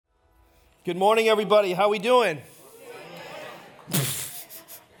Good morning, everybody. How we doing?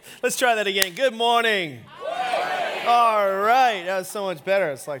 Let's try that again. Good morning. All right. That was so much better.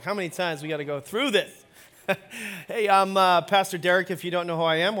 It's like, how many times we got to go through this? Hey, I'm Pastor Derek. If you don't know who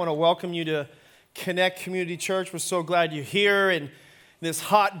I am, I want to welcome you to Connect Community Church. We're so glad you're here. And this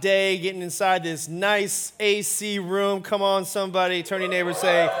hot day, getting inside this nice AC room. Come on, somebody. Turn to your neighbor and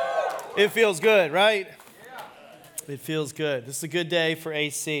say, it feels good, right? It feels good. This is a good day for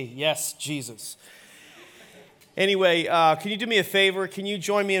AC. Yes, Jesus. Anyway, can you do me a favor? Can you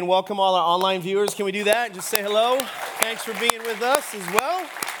join me and welcome all our online viewers? Can we do that? Just say hello. Thanks for being with us as well.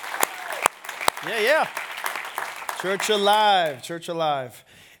 Yeah. Church alive. Church alive.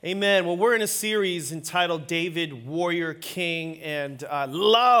 Amen. Well, we're in a series entitled David, Warrior King, and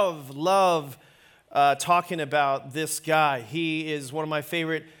love talking about this guy. He is one of my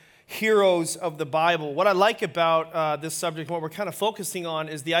favorite heroes of the Bible. What I like about this subject, what we're kind of focusing on,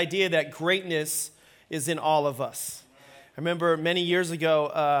 is the idea that greatness is in all of us. I remember many years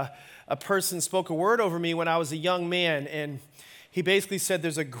ago, a person spoke a word over me when I was a young man, and he basically said,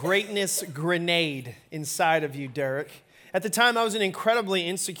 there's a greatness grenade inside of you, Derek. At the time, I was an incredibly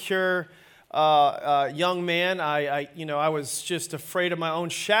insecure young man. I was just afraid of my own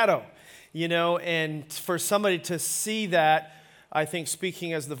shadow, and for somebody to see that, I think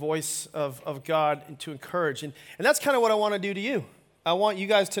speaking as the voice of God and to encourage. And that's kind of what I want to do to you. I want you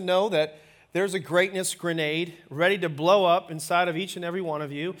guys to know that there's a greatness grenade ready to blow up inside of each and every one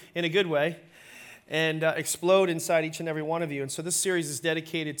of you in a good way and explode inside each and every one of you. And so this series is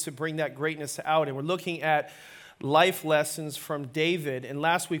dedicated to bring that greatness out. And we're looking at life lessons from David. And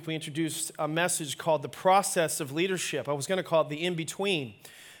last week we introduced a message called The Process of Leadership. I was going to call it the in-between.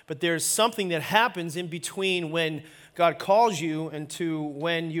 But there's something that happens in between when God calls you and to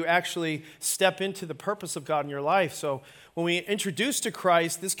when you actually step into the purpose of God in your life. So when we introduce to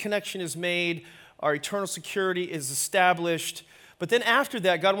Christ, this connection is made, our eternal security is established. But then after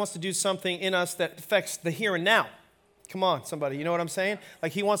that, God wants to do something in us that affects the here and now. Come on, somebody, you know what I'm saying?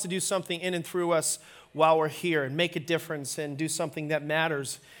 Like he wants to do something in and through us while we're here and make a difference and do something that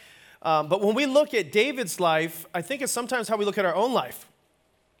matters. But when we look at David's life, I think it's sometimes how we look at our own life.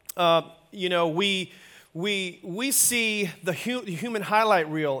 We see the human highlight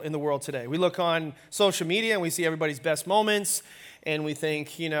reel in the world today. We look on social media and we see everybody's best moments, and we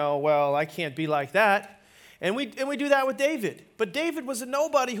think, well, I can't be like that. And we do that with David. But David was a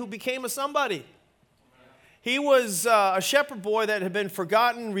nobody who became a somebody. He was a shepherd boy that had been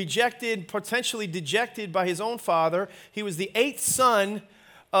forgotten, rejected, potentially dejected by his own father. He was the 8th son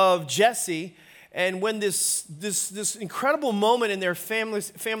of Jesse. And when this incredible moment in their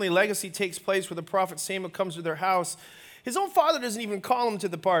family legacy takes place where the prophet Samuel comes to their house, his own father doesn't even call him to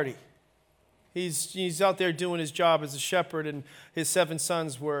the party. He's out there doing his job as a shepherd, and his 7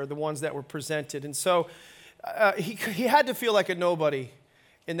 sons were the ones that were presented. And so he had to feel like a nobody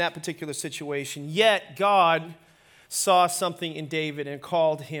in that particular situation. Yet God saw something in David and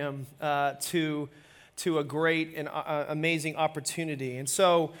called him to a great and amazing opportunity. And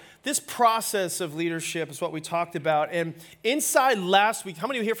so this process of leadership is what we talked about. And inside last week, how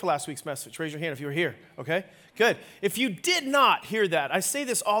many were here for last week's message? Raise your hand if you were here, okay? Good. If you did not hear that, I say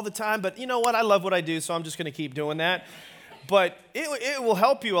this all the time, but you know what? I love what I do, so I'm just going to keep doing that. But it will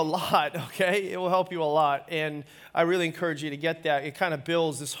help you a lot, okay? It will help you a lot. And I really encourage you to get that. It kind of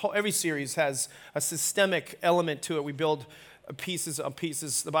builds this whole, every series has a systemic element to it. We build pieces on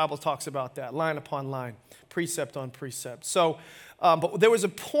pieces. The Bible talks about that, line upon line, precept on precept. So, but there was a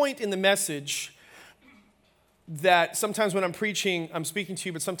point in the message that sometimes when I'm preaching, I'm speaking to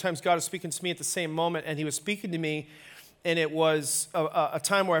you, but sometimes God is speaking to me at the same moment, and he was speaking to me, and it was a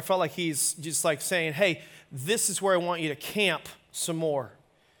time where I felt like he's just like saying, hey, this is where I want you to camp some more.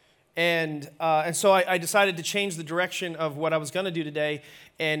 And so I decided to change the direction of what I was going to do today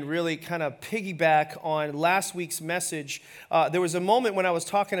and really kind of piggyback on last week's message. There was a moment when I was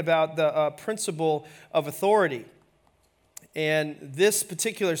talking about the principle of authority. And this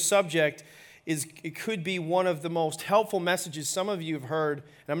particular subject it could be one of the most helpful messages some of you have heard,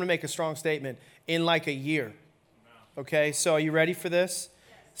 and I'm going to make a strong statement, in like a year. Okay, so are you ready for this?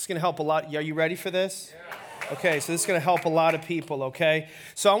 It's going to help a lot. Are you ready for this? Okay, so this is going to help a lot of people, okay?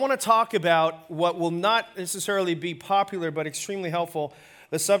 So I want to talk about what will not necessarily be popular, but extremely helpful,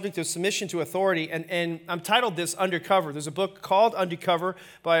 the subject of submission to authority. And I'm titled this Undercover. There's a book called Undercover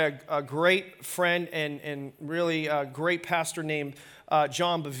by a great friend and really a great pastor named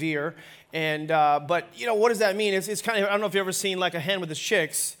John Bevere. But, what does that mean? It's kind of, I don't know if you've ever seen like a hen with its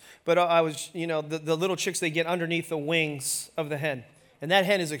chicks, but the little chicks, they get underneath the wings of the hen. And that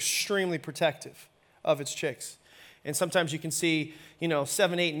hen is extremely protective of its chicks. And sometimes you can see,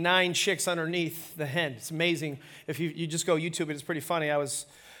 7, 8, 9 chicks underneath the hen. It's amazing. If you just go YouTube, it's pretty funny.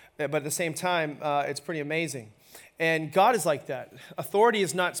 But at the same time, it's pretty amazing. And God is like that. Authority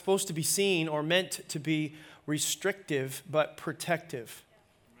is not supposed to be seen or meant to be restrictive, but protective.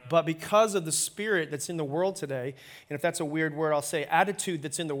 But because of the spirit that's in the world today, and if that's a weird word, I'll say attitude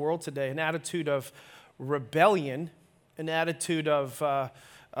that's in the world today, an attitude of rebellion, an attitude of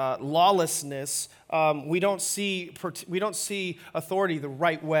lawlessness, we don't see authority the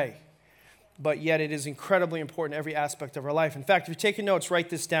right way. But yet it is incredibly important in every aspect of our life. In fact, if you're taking notes, write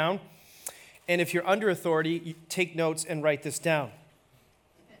this down. And if you're under authority, you take notes and write this down.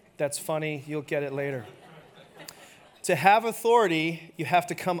 That's funny. You'll get it later. To have authority, you have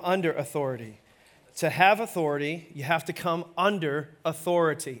to come under authority. To have authority, you have to come under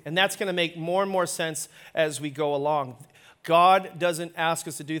authority. And that's going to make more and more sense as we go along. God doesn't ask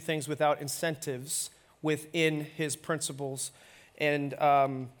us to do things without incentives within his principles. And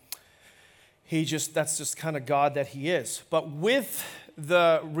that's just kind of God that he is. But with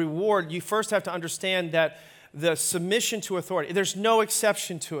the reward, you first have to understand that the submission to authority, there's no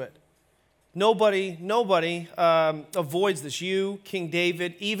exception to it. Nobody avoids this. You, King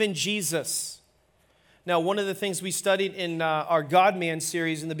David, even Jesus. Now, one of the things we studied in our God-Man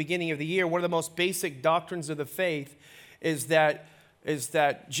series in the beginning of the year, one of the most basic doctrines of the faith is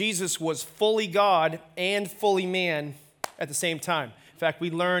that Jesus was fully God and fully man at the same time. In fact,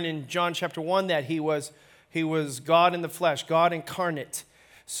 we learn in John chapter 1 that he was God in the flesh, God incarnate.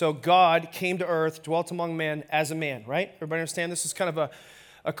 So God came to earth, dwelt among men as a man, right? Everybody understand? This is kind of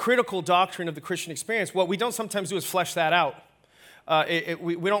a critical doctrine of the Christian experience. What we don't sometimes do is flesh that out.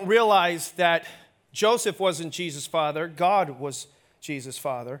 We don't realize that Joseph wasn't Jesus' father, God was Jesus'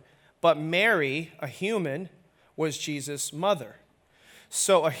 father, but Mary, a human, was Jesus' mother.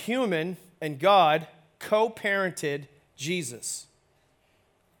 So a human and God co-parented Jesus.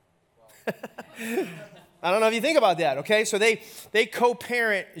 I don't know if you think about that, okay? So they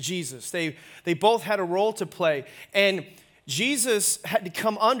co-parent Jesus. They both had a role to play. And Jesus had to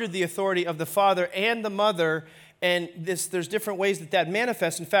come under the authority of the father and the mother, and there's different ways that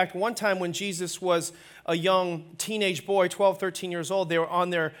manifests. In fact, one time when Jesus was a young teenage boy, 12, 13 years old, they were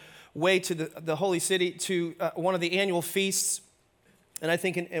on their way to the holy city to one of the annual feasts. And I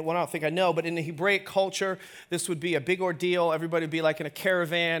think, I don't think I know, but in the Hebraic culture, this would be a big ordeal. Everybody would be like in a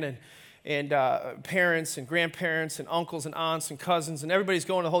caravan, and parents and grandparents and uncles and aunts and cousins, and everybody's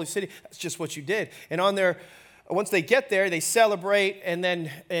going to the holy city. That's just what you did. And once they get there, they celebrate, and then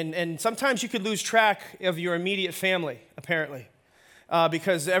and sometimes you could lose track of your immediate family, apparently,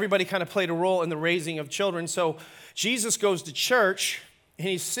 because everybody kind of played a role in the raising of children. So Jesus goes to church, and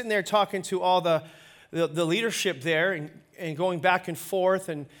he's sitting there talking to all the leadership there, and going back and forth,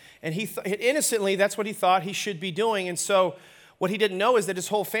 and he innocently, that's what he thought he should be doing. And so what he didn't know is that his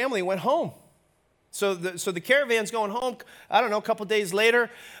whole family went home. So the caravan's going home. I don't know, a couple days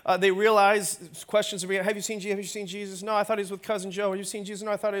later, they realize questions. Have you seen Jesus? No, I thought he was with cousin Joe. Have you seen Jesus?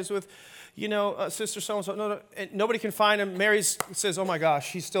 No, I thought he was with, sister so-and-so. No. And nobody can find him. Mary says, oh my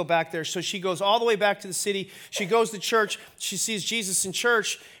gosh, he's still back there. So she goes all the way back to the city. She goes to church. She sees Jesus in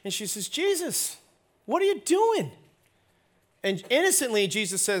church, and she says, Jesus, what are you doing? And innocently,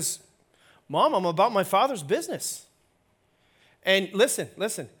 Jesus says, Mom, I'm about my Father's business. And listen.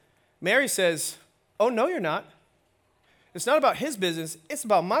 Mary says, oh, no, you're not. It's not about his business. It's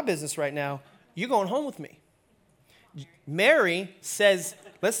about my business right now. You're going home with me. Mary says,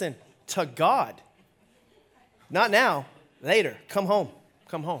 listen, to God. Not now, later. Come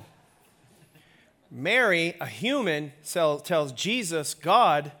home. Mary, a human, tells Jesus,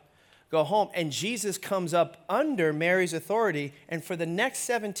 God, go home. And Jesus comes up under Mary's authority. And for the next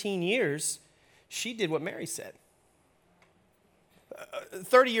 17 years, she did what Mary said.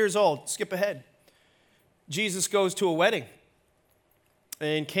 30 years old, skip ahead. Jesus goes to a wedding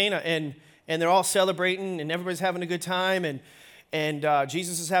in Cana, and they're all celebrating, and everybody's having a good time, and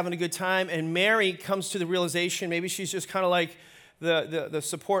Jesus is having a good time, and Mary comes to the realization, maybe she's just kind of like the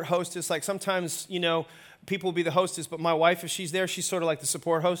support hostess. Like sometimes, people will be the hostess, but my wife, if she's there, she's sort of like the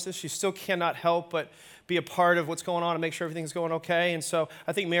support hostess. She still cannot help but be a part of what's going on and make sure everything's going okay. And so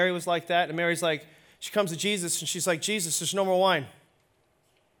I think Mary was like that, and Mary's like, she comes to Jesus, and she's like, Jesus, there's no more wine.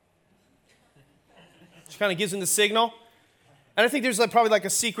 She kind of gives him the signal. And I think there's probably a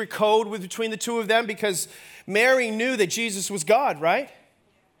secret code between the two of them, because Mary knew that Jesus was God, right?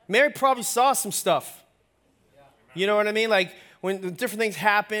 Mary probably saw some stuff. You know what I mean? Like when different things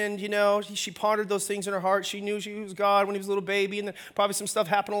happened, she pondered those things in her heart. She knew she was God when he was a little baby, and then probably some stuff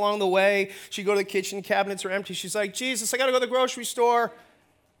happened along the way. She'd go to the kitchen, cabinets are empty. She's like, Jesus, I got to go to the grocery store.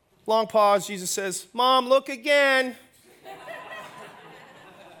 Long pause. Jesus says, Mom, look again.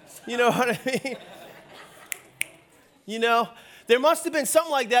 You know what I mean? You know, there must have been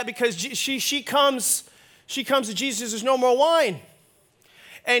something like that because she comes to Jesus, there's no more wine.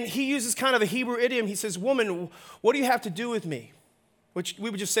 And he uses kind of a Hebrew idiom. He says, woman, what do you have to do with me? Which we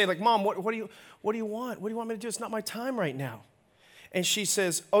would just say like, Mom, what do you want? What do you want me to do? It's not my time right now. And she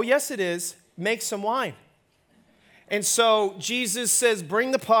says, oh, yes, it is. Make some wine. And so Jesus says,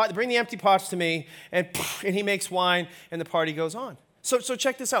 bring the empty pots to me. And he makes wine and the party goes on. So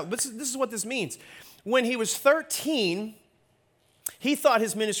check this out. This is what this means. When he was 13, he thought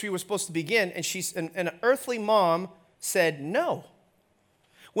his ministry was supposed to begin, and an earthly mom said no.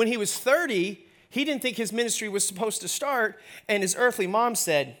 When he was 30, he didn't think his ministry was supposed to start, and his earthly mom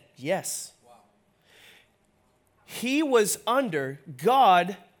said yes. Wow.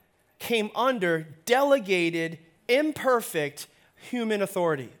 God came under delegated, imperfect human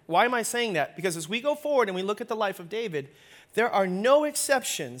authority. Why am I saying that? Because as we go forward and we look at the life of David, there are no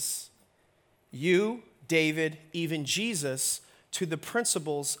exceptions, you, David, even Jesus, to the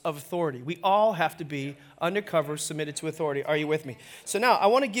principles of authority. We all have to be undercover, submitted to authority. Are you with me? So now I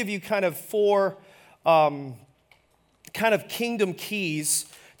want to give you kind of four kind of kingdom keys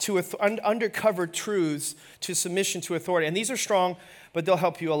to undercover truths to submission to authority. And these are strong, but they'll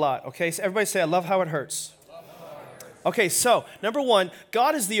help you a lot. Okay, so everybody say, I love how it hurts. Okay, so number one,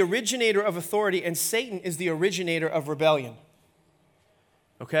 God is the originator of authority and Satan is the originator of rebellion.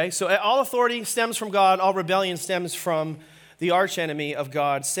 Okay, so all authority stems from God, all rebellion stems from the archenemy of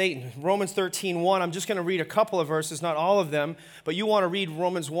God, Satan. Romans 13:1, I'm just going to read a couple of verses, not all of them, but you want to read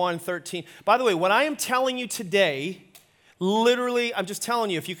Romans 1:13. By the way, what I am telling you today, literally, I'm just telling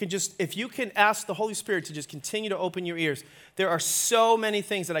you, if you can ask the Holy Spirit to just continue to open your ears, there are so many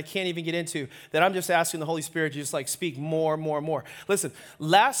things that I can't even get into that I'm just asking the Holy Spirit to just like speak more. Listen,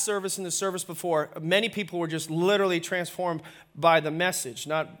 last service and the service before, many people were just literally transformed by the message,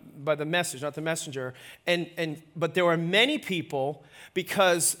 not the messenger. But there were many people,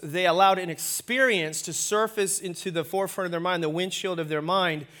 because they allowed an experience to surface into the forefront of their mind, the windshield of their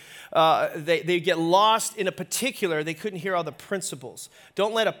mind. They get lost in a particular, they couldn't hear all the principles.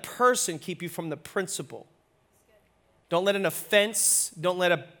 Don't let a person keep you from the principle. Don't let an offense, don't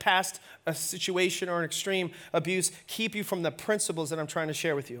let a situation or an extreme abuse keep you from the principles that I'm trying to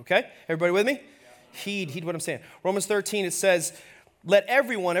share with you, okay? Everybody with me? Yeah. Heed what I'm saying. Romans 13, it says, let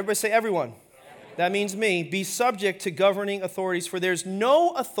everyone, everybody say everyone. That means me, be subject to governing authorities, for there's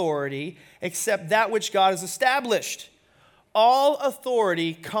no authority except that which God has established. All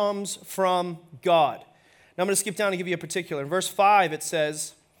authority comes from God. Now I'm going to skip down and give you a particular. In verse 5, it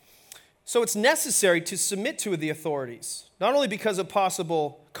says, so it's necessary to submit to the authorities, not only because of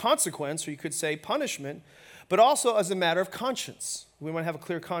possible consequence, or you could say punishment, but also as a matter of conscience. We want to have a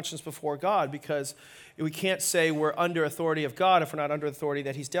clear conscience before God because we can't say we're under authority of God if we're not under authority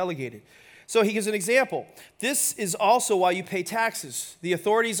that he's delegated. So he gives an example. This is also why you pay taxes. The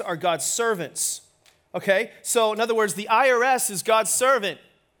authorities are God's servants. Okay? So in other words, the IRS is God's servant.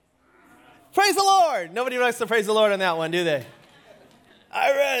 Praise the Lord. Nobody likes to praise the Lord on that one, do they?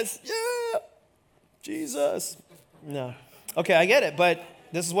 IRS, yeah, Jesus. No. Okay, I get it, but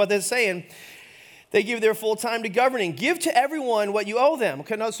this is what they're saying. They give their full time to governing. Give to everyone what you owe them.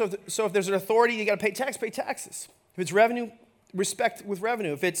 Okay, no, so if there's an authority, you got to pay taxes. If it's revenue, respect with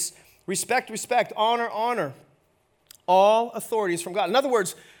revenue. If it's respect, honor. All authority is from God. In other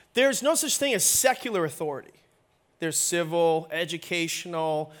words, there's no such thing as secular authority. There's civil,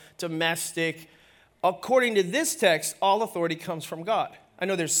 educational, domestic. According to this text, all authority comes from God. I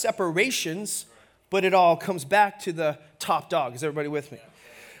know there's separations, but it all comes back to the top dog. Is everybody with me?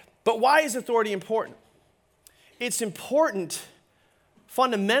 But why is authority important? It's important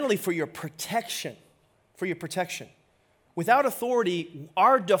fundamentally for your protection. Without authority,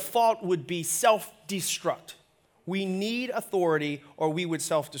 our default would be self-destruct. We need authority or we would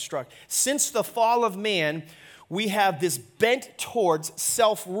self-destruct. Since the fall of man, we have this bent towards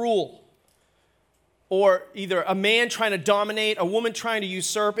self-rule. Or either a man trying to dominate, a woman trying to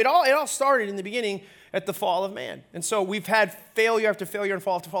usurp. It all started in the beginning at the fall of man. And so we've had failure after failure and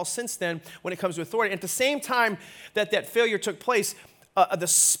fall after fall since then when it comes to authority. At the same time that failure took place, the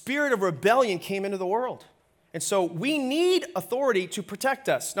spirit of rebellion came into the world. And so we need authority to protect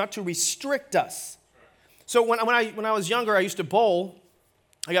us, not to restrict us. So when I was younger, I used to bowl.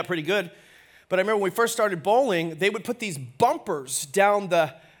 I got pretty good. But I remember when we first started bowling, they would put these bumpers down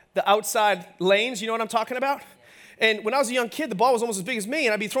the outside lanes. You know what I'm talking about? And when I was a young kid, the ball was almost as big as me,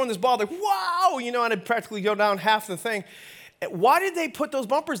 and I'd be throwing this ball like, wow, and I'd practically go down half the thing. Why did they put those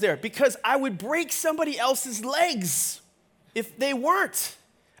bumpers there? Because I would break somebody else's legs if they weren't.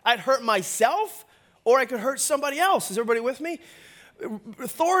 I'd hurt myself or I could hurt somebody else. Is everybody with me?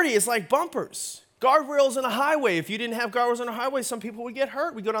 Authority is like bumpers. Guardrails in a highway. If you didn't have guardrails on a highway, some people would get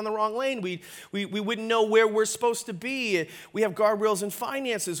hurt. We'd go down the wrong lane. We wouldn't know where we're supposed to be. We have guardrails in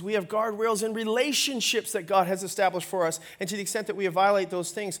finances. We have guardrails in relationships that God has established for us. And to the extent that we violate those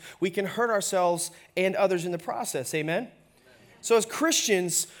things, we can hurt ourselves and others in the process. Amen? So as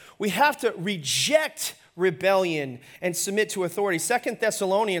Christians, we have to reject rebellion and submit to authority. 2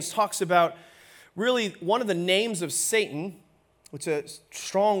 Thessalonians talks about really one of the names of Satan. It's a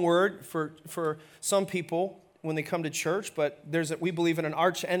strong word for some people when they come to church, but we believe in an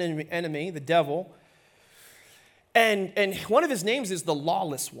arch enemy, the devil. And one of his names is the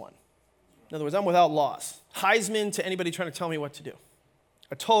lawless one. In other words, I'm without laws. Heisman to anybody trying to tell me what to do.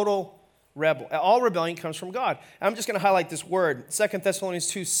 A total rebel. All rebellion comes from God. I'm just going to highlight this word. 2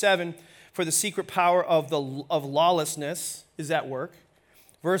 Thessalonians 2:7, for the secret power of lawlessness is at work.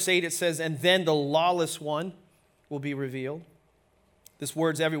 Verse 8, it says, and then the lawless one will be revealed. This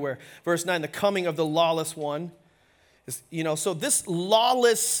word's everywhere. Verse 9, the coming of the lawless one. Is, so this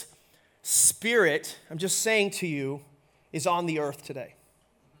lawless spirit, I'm just saying to you, is on the earth today.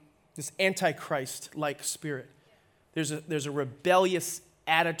 This antichrist-like spirit. There's a rebellious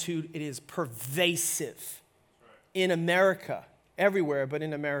attitude. It is pervasive in America, everywhere but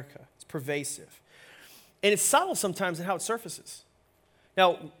in America. It's pervasive. And it's subtle sometimes in how it surfaces.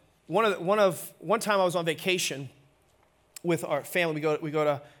 Now, one time I was on vacation with our family. We go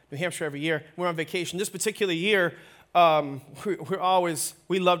to New Hampshire every year. We're on vacation. This particular year, we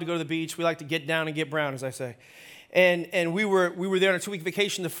love to go to the beach. We like to get down and get brown, as I say. And we were there on a 2-week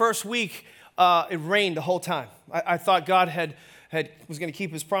vacation. The first week, it rained the whole time. I thought God was going to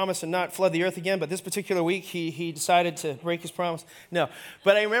keep his promise and not flood the earth again, but this particular week, he decided to break his promise. No,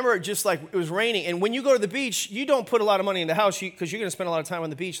 but I remember just like it was raining, and when you go to the beach, you don't put a lot of money in the house because you're going to spend a lot of time on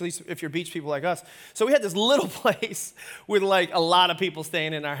the beach, at least if you're beach people like us. So we had this little place with like a lot of people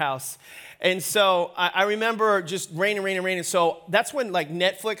staying in our house. And so I remember just raining. So that's when like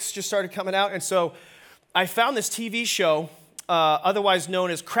Netflix just started coming out. And so I found this TV show, otherwise known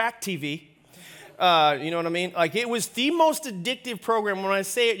as Crack TV. You know what I mean? Like, it was the most addictive program. When I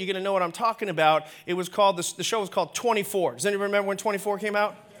say it, you're going to know what I'm talking about. It was called, the show was called 24. Does anyone remember when 24 came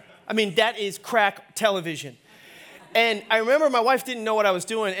out? I mean, that is crack television. And I remember my wife didn't know what I was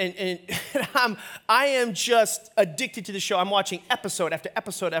doing, and I am just addicted to the show. I'm watching episode after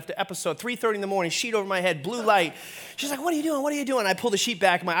episode after episode, 3:30 in the morning, sheet over my head, blue light. She's like, what are you doing? What are you doing? I pull the sheet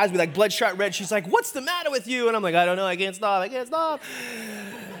back, my eyes would be like bloodshot red. She's like, what's the matter with you? And I'm like, I don't know, I can't stop.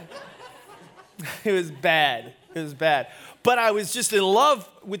 It was bad. But I was just in love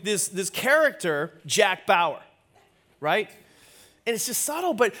with this character, Jack Bauer, right? And it's just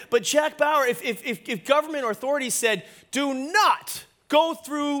subtle, but Jack Bauer, if government or authorities said, do not go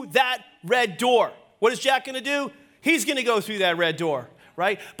through that red door, what is Jack going to do? He's going to go through that red door,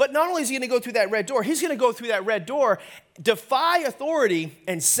 right? But not only is he going to go through that red door, he's going to go through that red door, defy authority,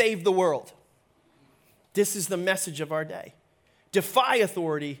 and save the world. This is the message of our day. Defy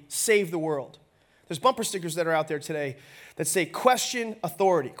authority, save the world. There's bumper stickers that are out there today that say, question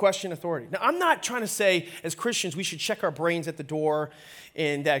authority, question authority. Now, I'm not trying to say, as Christians, we should check our brains at the door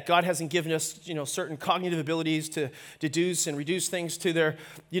and that God hasn't given us, certain cognitive abilities to deduce and reduce things to their,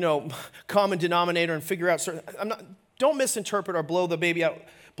 common denominator and figure out certain, don't misinterpret or blow the baby out,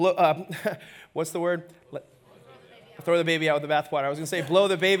 what's the word? Throw the baby out with the bathwater. I was going to say blow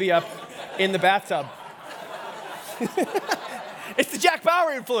the baby up in the bathtub. It's the Jack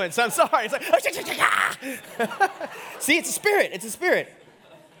Bauer influence. I'm sorry. It's like, see, it's a spirit.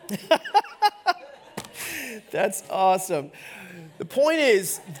 That's awesome. The point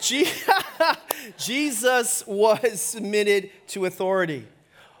is, Jesus was submitted to authority.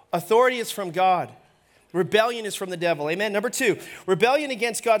 Authority is from God. Rebellion is from the devil. Amen. Number 2, rebellion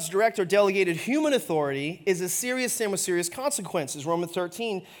against God's direct or delegated human authority is a serious sin with serious consequences. Romans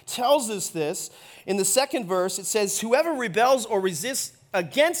 13 tells us this. In the second verse, it says, whoever rebels or resists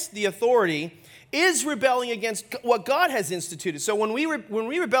against the authority is rebelling against what God has instituted. So when we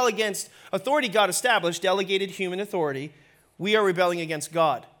rebel against authority God established, delegated human authority, we are rebelling against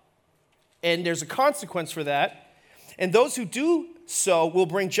God. And there's a consequence for that. And those who do so will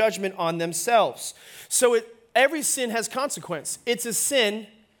bring judgment on themselves. So every sin has consequence. It's a sin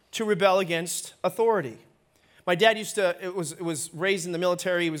to rebel against authority. My dad was raised in the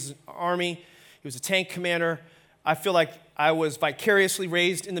military. He was in the Army. He was a tank commander. I feel like I was vicariously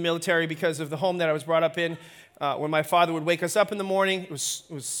raised in the military because of the home that I was brought up in. When my father would wake us up in the morning, it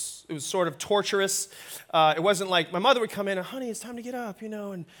was sort of torturous. It wasn't like my mother would come in and, honey, it's time to get up,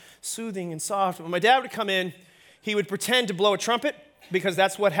 and soothing and soft. When my dad would come in, he would pretend to blow a trumpet, because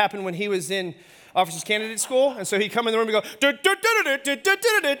that's what happened when he was in officers candidate school. And so he'd come in the room and go,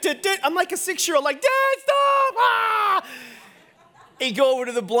 I'm like a 6-year-old, like, Dad, stop! Ah! He'd go over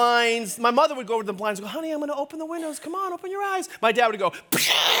to the blinds. My mother would go over to the blinds and go, honey, I'm going to open the windows. Come on, open your eyes. My dad would go,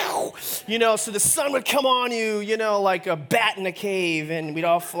 pew! So the sun would come on you, like a bat in a cave, and we'd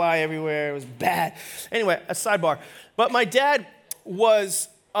all fly everywhere. It was bad. Anyway, a sidebar. But my dad was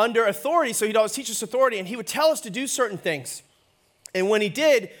under authority, so he'd always teach us authority, and he would tell us to do certain things. And when he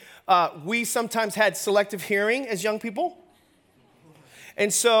did, we sometimes had selective hearing as young people.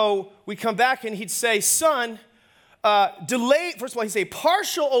 And so we'd come back, and he'd say, son, first of all, he'd say,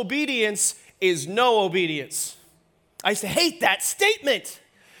 partial obedience is no obedience. I used to hate that statement.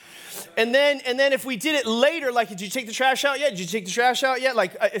 And then if we did it later, like, did you take the trash out yet? Did you take the trash out yet?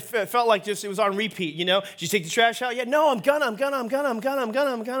 Like, it felt like just it was on repeat, Did you take the trash out yet? No, I'm gonna.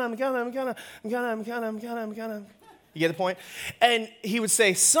 You get the point? And he would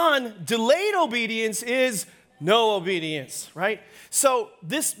say, son, delayed obedience is no obedience, right? So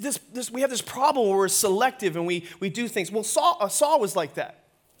we have this problem where we're selective and we do things. Well, Saul was like that.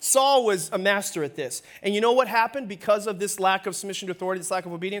 Saul was a master at this. And you know what happened because of this lack of submission to authority, this lack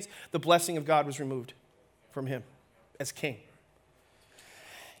of obedience? The blessing of God was removed from him as king.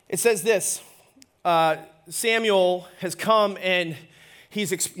 It says this, Samuel has come and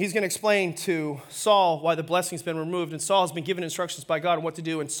he's going to explain to Saul why the blessing's been removed. And Saul has been given instructions by God on what to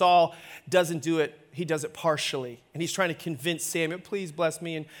do. And Saul doesn't do it. He does it partially. And he's trying to convince Samuel, please bless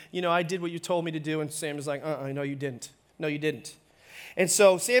me. And, I did what you told me to do. And Samuel's like, no, you didn't. No, you didn't. And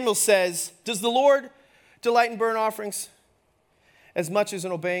so Samuel says, does the Lord delight in burnt offerings as much as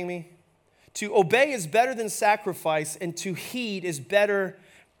in obeying me? To obey is better than sacrifice, and to heed is better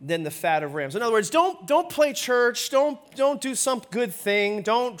than the fat of rams. In other words, don't play church. Don't do some good thing.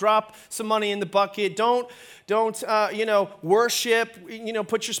 Don't drop some money in the bucket. Don't worship.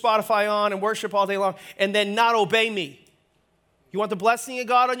 Put your Spotify on and worship all day long, and then not obey me. You want the blessing of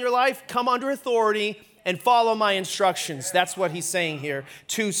God on your life? Come under authority and follow my instructions. That's what he's saying here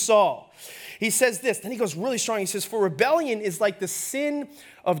to Saul. He says this, then he goes really strong. He says, for rebellion is like the sin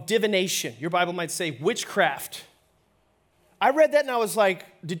of divination. Your Bible might say witchcraft. I read that and I was like,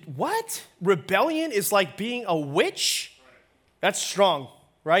 what? Rebellion is like being a witch? That's strong,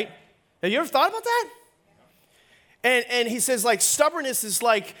 right? Have you ever thought about that? And he says, like, stubbornness is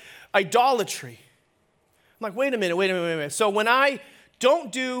like idolatry. I'm like, wait a minute. So when I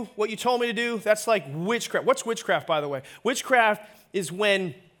don't do what you told me to do, that's like witchcraft. What's witchcraft, by the way? Witchcraft is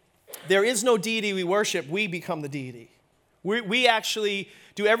when there is no deity we worship, we become the deity. We actually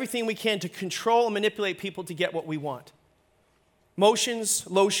do everything we can to control and manipulate people to get what we want. Motions,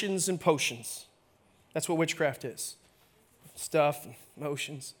 lotions, and potions. That's what witchcraft is. Stuff,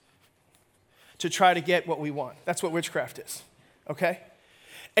 motions. To try to get what we want. That's what witchcraft is. Okay?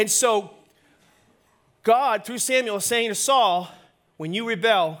 And so God, through Samuel, is saying to Saul, when you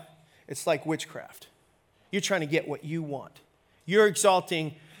rebel, it's like witchcraft. You're trying to get what you want. You're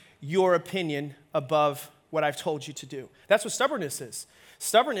exalting your opinion above what I've told you to do. That's what stubbornness is.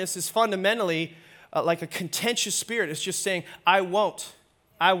 Stubbornness is fundamentally like a contentious spirit. It's just saying, I won't.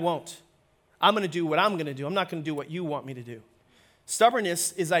 I'm going to do what I'm going to do. I'm not going to do what you want me to do.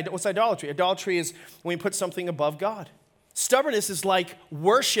 Stubbornness is, what's idolatry? Idolatry is when we put something above God. Stubbornness is like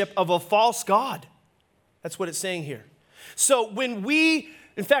worship of a false god. That's what it's saying here. So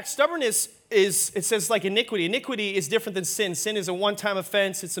in fact, stubbornness is, it says like iniquity. Iniquity is different than sin. Sin is a one-time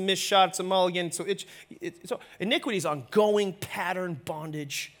offense. It's a missed shot. It's a mulligan. So iniquity is ongoing pattern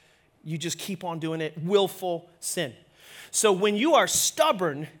bondage. You just keep on doing it. Willful sin. So when you are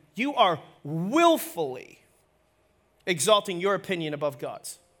stubborn, you are willfully exalting your opinion above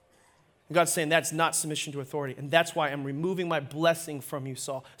God's. And God's saying that's not submission to authority. And that's why I'm removing my blessing from you,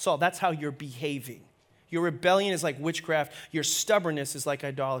 Saul. Saul, that's how you're behaving. Your rebellion is like witchcraft. Your stubbornness is like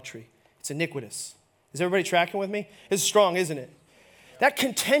idolatry. It's iniquitous. Is everybody tracking with me? It's strong, isn't it? That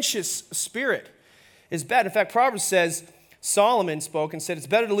contentious spirit is bad. In fact, Proverbs says, Solomon spoke and said, it's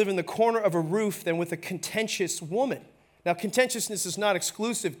better to live in the corner of a roof than with a contentious woman. Now, contentiousness is not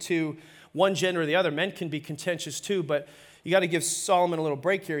exclusive to one gender or the other. Men can be contentious too, but you got to give Solomon a little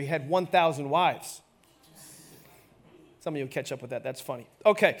break here. He had 1,000 wives. Some of you will catch up with that. That's funny.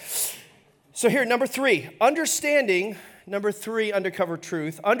 Okay. So here, number three, undercover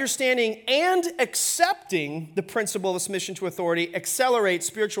truth, understanding and accepting the principle of submission to authority accelerates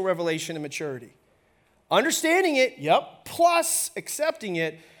spiritual revelation and maturity. Understanding it, plus accepting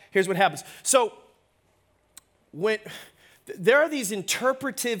it, here's what happens. So there are these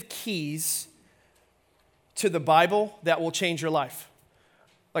interpretive keys to the Bible that will change your life.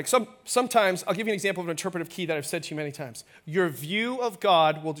 Like sometimes, I'll give you an example of an interpretive key that I've said to you many times. Your view of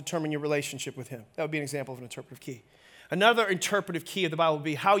God will determine your relationship with him. That would be an example of an interpretive key. Another interpretive key of the Bible would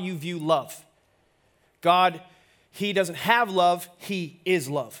be how you view love. God, he doesn't have love, he is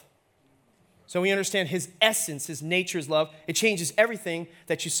love. So we understand his essence, his nature is love. It changes everything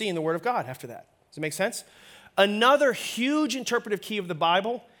that you see in the Word of God after that. Does it make sense? Another huge interpretive key of the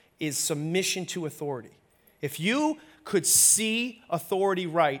Bible is submission to authority. If you could see authority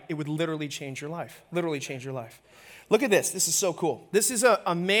right, it would literally change your life. Literally change your life. Look at this. This is so cool. This is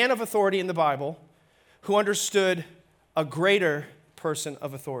a man of authority in the Bible who understood a greater person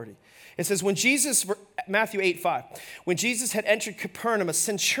of authority. It says, when Jesus, Matthew 8:5, when Jesus had entered Capernaum, a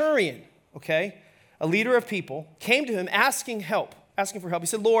centurion, a leader of people, came to him asking for help. He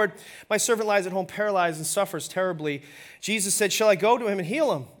said, Lord, my servant lies at home paralyzed and suffers terribly. Jesus said, shall I go to him and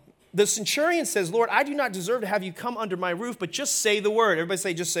heal him? The centurion says, Lord, I do not deserve to have you come under my roof, but just say the word. Everybody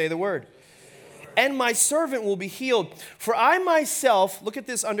say, just say the word. And my servant will be healed. For I myself, look at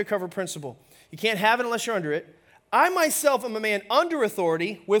this undercover principle. You can't have it unless you're under it. I myself am a man under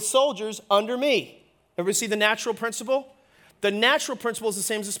authority with soldiers under me. Everybody see the natural principle? The natural principle is the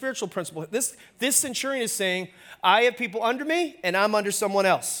same as the spiritual principle. This centurion is saying, I have people under me and I'm under someone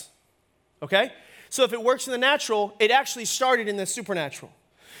else. Okay? So if it works in the natural, it actually started in the supernatural.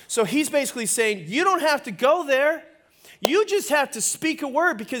 So he's basically saying, you don't have to go there. You just have to speak a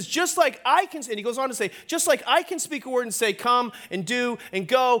word, because just like I can, and he goes on to say, just like I can speak a word and say, come and do and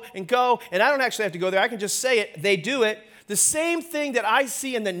go, and I don't actually have to go there. I can just say it. They do it. The same thing that I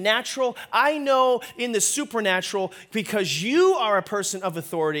see in the natural, I know in the supernatural, because you are a person of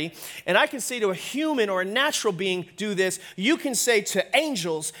authority, and I can say to a human or a natural being, do this. You can say to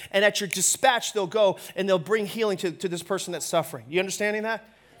angels, and at your dispatch, they'll go and they'll bring healing to this person that's suffering. You understanding that?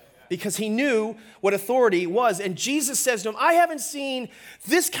 Because he knew what authority was. And Jesus says to him, I haven't seen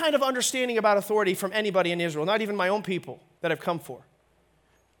this kind of understanding about authority from anybody in Israel, not even my own people that I've come for.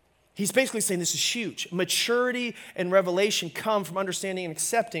 He's basically saying this is huge. Maturity and revelation come from understanding and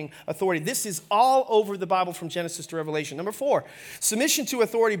accepting authority. This is all over the Bible from Genesis to Revelation. Number 4, submission to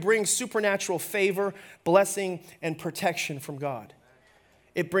authority brings supernatural favor, blessing, and protection from God.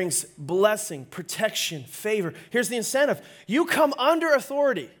 It brings blessing, protection, favor. Here's the incentive. You come under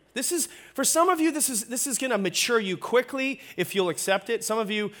authority. This is, for some of you, this is going to mature you quickly if you'll accept it. Some of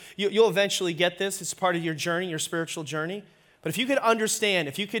you, you'll eventually get this. It's part of your journey, your spiritual journey. But if you could understand,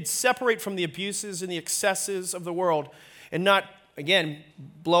 if you could separate from the abuses and the excesses of the world and not, again,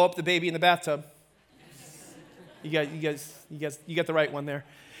 blow up the baby in the bathtub. You got the right one there.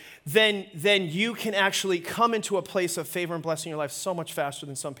 Then you can actually come into a place of favor and blessing in your life so much faster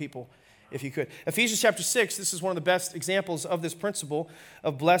than some people, if you could. Ephesians chapter 6, this is one of the best examples of this principle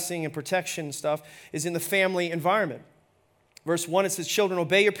of blessing and protection and stuff, is in the family environment. Verse 1, it says, children,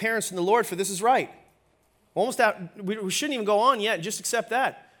 obey your parents in the Lord, for this is right. Almost out, we shouldn't even go on yet, just accept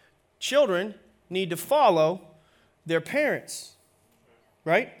that. Children need to follow their parents,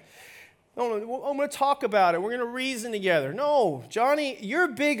 right? No, I'm going to talk about it. We're going to reason together. No, Johnny, you're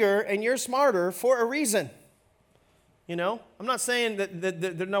bigger and you're smarter for a reason. You know, I'm not saying that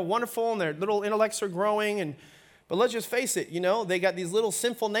they're not wonderful and their little intellects are growing, but let's just face it, they got these little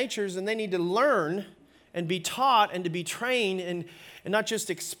sinful natures and they need to learn and be taught and to be trained and not just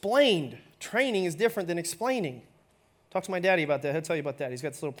explained. Training is different than explaining. Talk to my daddy about that. He'll tell you about that. He's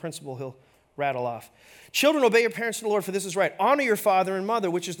got this little principle he'll rattle off. Children, obey your parents in the Lord, for this is right. Honor your father and mother,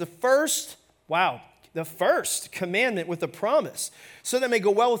 which is the first commandment with a promise, so that it may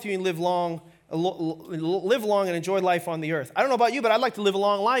go well with you and live long and enjoy life on the earth. I don't know about you, but I'd like to live a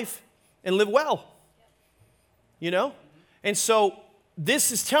long life and live well. And so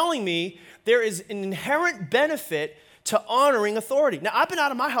this is telling me there is an inherent benefit to honoring authority. Now, I've been out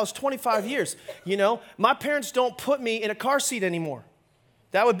of my house 25 years. My parents don't put me in a car seat anymore.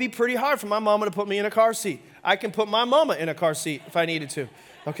 That would be pretty hard for my mama to put me in a car seat. I can put my mama in a car seat if I needed to,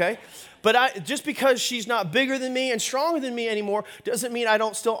 okay? But just because she's not bigger than me and stronger than me anymore doesn't mean I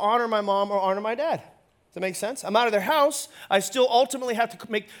don't still honor my mom or honor my dad. Does that make sense? I'm out of their house. I still ultimately have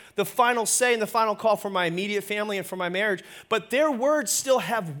to make the final say and the final call for my immediate family and for my marriage, but their words still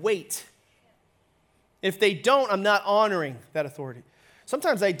have weight. If they don't, I'm not honoring that authority.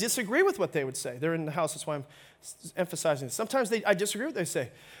 Sometimes I disagree with what they would say. They're in the house, that's why I'm emphasizing this. Sometimes I disagree with what they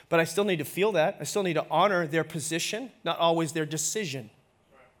say, but I still need to feel that. I still need to honor their position, not always their decision.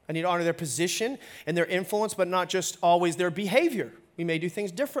 I need to honor their position and their influence, but not just always their behavior. We may do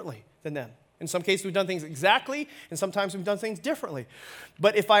things differently than them. In some cases, we've done things exactly, and sometimes we've done things differently.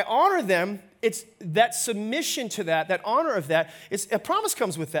 But if I honor them, it's that submission to that honor of that, a promise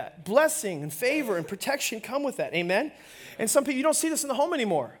comes with that. Blessing and favor and protection come with that. Amen? And some people, you don't see this in the home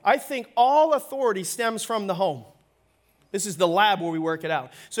anymore. I think all authority stems from the home. This is the lab where we work it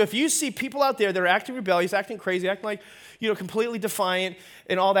out. So if you see people out there that are acting rebellious, acting crazy, acting like, completely defiant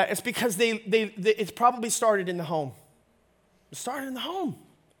and all that, it's because it's probably started in the home. It started in the home.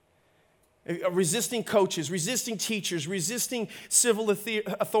 Resisting coaches, resisting teachers, resisting civil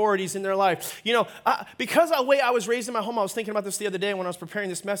authorities in their life. Because of the way I was raised in my home, I was thinking about this the other day when I was preparing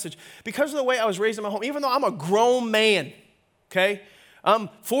this message. Because of the way I was raised in my home, even though I'm a grown man, okay? I'm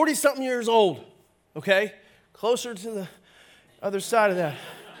 40-something years old, okay? Closer to the other side of that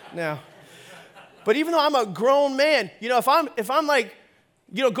now. But even though I'm a grown man, if I'm like,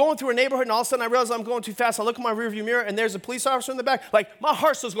 going through a neighborhood and all of a sudden I realize I'm going too fast, I look in my rearview mirror and there's a police officer in the back, like my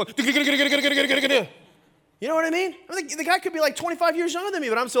heart starts going, you know what I mean? The guy could be like 25 years younger than me,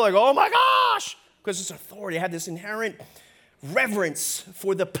 but I'm still like, oh my gosh, because it's authority. I had this inherent reverence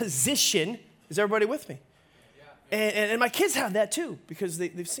for the position. Is everybody with me? And my kids have that too, because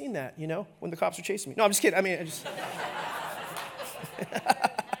they've seen that, when the cops are chasing me. No, I'm just kidding.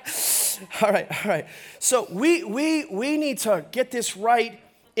 All right. So we need to get this right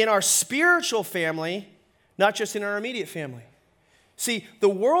in our spiritual family, not just in our immediate family. See, the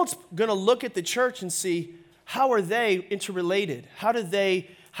world's going to look at the church and see, how are they interrelated? Are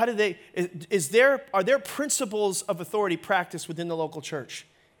there principles of authority practiced within the local church?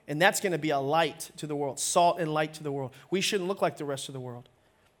 And that's going to be a light to the world, salt and light to the world. We shouldn't look like the rest of the world.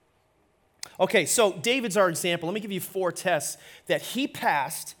 Okay, so David's our example. Let me give you 4 tests that he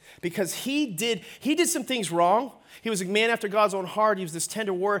passed because he did some things wrong. He was a man after God's own heart. He was this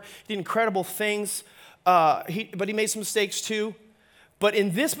tender warrior. He did incredible things, but he made some mistakes too. But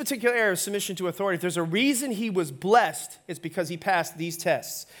in this particular area of submission to authority, if there's a reason he was blessed, it's because he passed these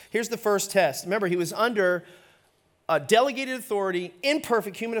tests. Here's the first test. Remember, he was under delegated authority,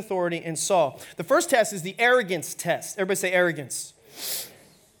 imperfect human authority in Saul. The first test is the arrogance test. Everybody say arrogance.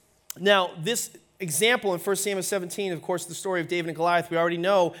 Now, this example in 1 Samuel 17, of course, the story of David and Goliath, we already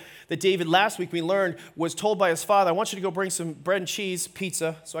know that David, last week we learned, was told by his father, I want you to go bring some bread and cheese,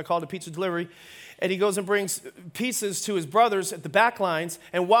 pizza, so I called it pizza delivery, and he goes and brings pizzas to his brothers at the back lines,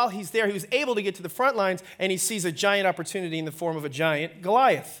 and while he's there, he was able to get to the front lines, and he sees a giant opportunity in the form of a giant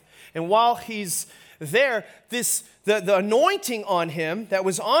Goliath. And while he's there, the anointing on him, that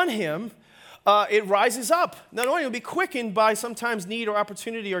was on him, it rises up. Not only will be quickened by sometimes need or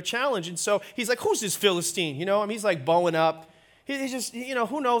opportunity or challenge. And so he's like, who's this Philistine? He's like bowing up. He's just,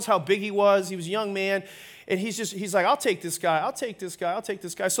 who knows how big he was. He was a young man. And he's like, I'll take this guy. I'll take this guy. I'll take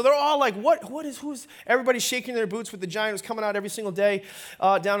this guy. So they're all like, who's, everybody's shaking their boots with the giant who's coming out every single day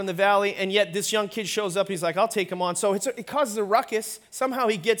down in the valley. And yet this young kid shows up. He's like, I'll take him on. So it causes a ruckus. Somehow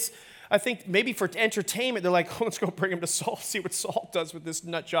he gets, I think maybe for entertainment, they're like, oh, let's go bring him to Saul, see what Saul does with this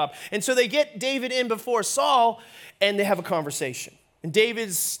nut job. And so they get David in before Saul, and they have a conversation. And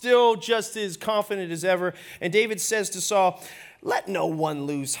David's still just as confident as ever. And David says to Saul, let no one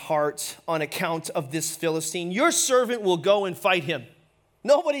lose heart on account of this Philistine. Your servant will go and fight him.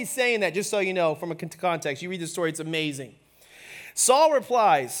 Nobody's saying that, just so you know, from a context. You read the story, it's amazing. Saul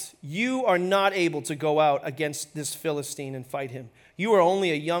replies, you are not able to go out against this Philistine and fight him. You are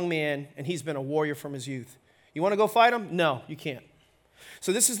only a young man, and he's been a warrior from his youth. You want to go fight him? No, you can't.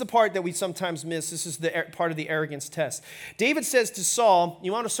 So this is the part that we sometimes miss. This is the part of the arrogance test. David says to Saul,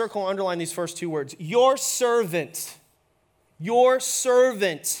 you want to circle and underline these first 2 words, your servant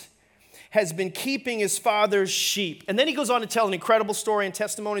has been keeping his father's sheep. And then he goes on to tell an incredible story and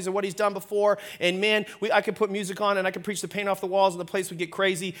testimonies of what he's done before. And man, I could put music on and I could preach the paint off the walls and the place would get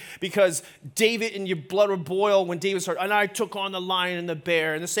crazy because David and your blood would boil when David started. And I took on the lion and the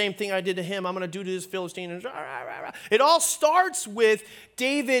bear. And the same thing I did to him, I'm going to do to this Philistine. And it all starts with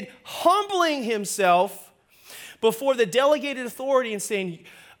David humbling himself before the delegated authority and saying,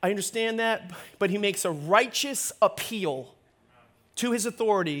 I understand that, but he makes a righteous appeal to his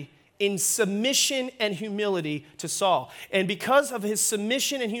authority in submission and humility to Saul. And because of his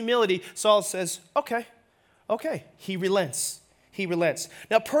submission and humility, Saul says, okay. He relents.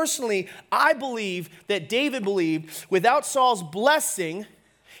 Now, personally, I believe that David believed without Saul's blessing,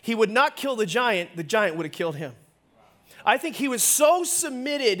 he would not kill the giant would have killed him. I think he was so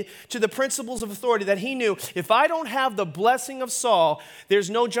submitted to the principles of authority that he knew, if I don't have the blessing of Saul,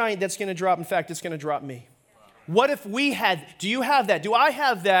 there's no giant that's going to drop. In fact, it's going to drop me. What if we had, do you have that? Do I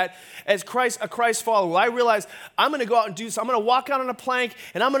have that as a Christ follower? Will I realize I'm going to go out and do something. I'm going to walk out on a plank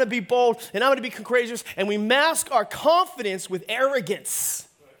and I'm going to be bold and I'm going to be courageous. And we mask our confidence with arrogance.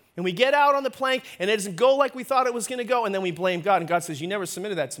 And we get out on the plank, and it doesn't go like we thought it was going to go, and then we blame God. And God says, you never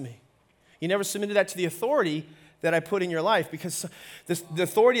submitted that to me. You never submitted that to the authority that I put in your life, because the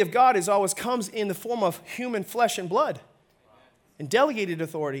authority of God always comes in the form of human flesh and blood. And delegated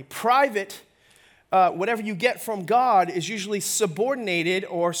authority, private, whatever you get from God is usually subordinated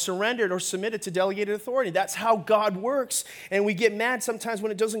or surrendered or submitted to delegated authority. That's how God works. And we get mad sometimes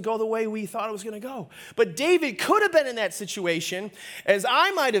when it doesn't go the way we thought it was going to go. But David could have been in that situation, as I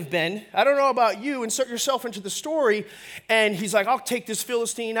might have been. I don't know about you. Insert yourself into the story. And he's like, I'll take this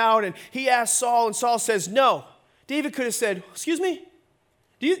Philistine out. And he asks Saul, and Saul says, no. David could have said, excuse me?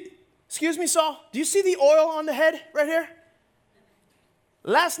 Excuse me, Saul? Do you see the oil on the head right here?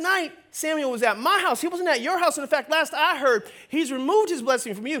 Last night, Samuel was at my house. He wasn't at your house. And in fact, last I heard, he's removed his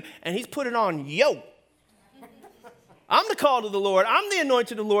blessing from you, and he's put it on yo. I'm the called of the Lord. I'm the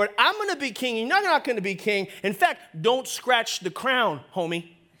anointed of the Lord. I'm going to be king. You're not going to be king. In fact, don't scratch the crown, homie.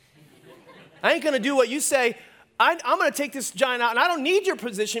 I ain't going to do what you say. I'm going to take this giant out, and I don't need your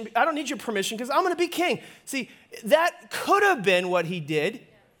position. I don't need your permission, because I'm going to be king. See, that could have been what he did,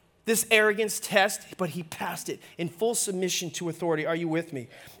 this arrogance test, but he passed it in full submission to authority. Are you with me?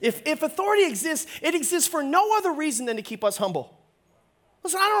 If authority exists, it exists for no other reason than to keep us humble.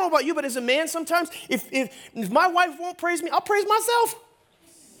 Listen, I don't know about you, but as a man sometimes, if my wife won't praise me, I'll praise myself.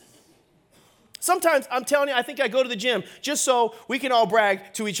 Sometimes, I'm telling you, I think I go to the gym just so we can all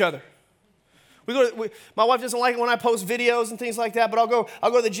brag to each other. My wife doesn't like it when I post videos and things like that, but I'll go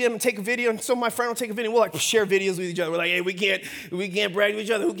to the gym and take a video, and some of my friends will take a video, and we'll like share videos with each other. We're like, hey, we can't brag to each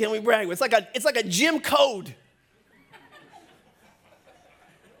other. Who can we brag with? It's like a gym code.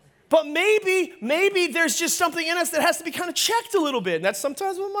 But maybe there's just something in us that has to be kind of checked a little bit. And that's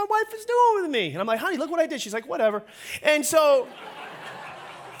sometimes what my wife is doing with me. And I'm like, honey, look what I did. She's like, whatever. And so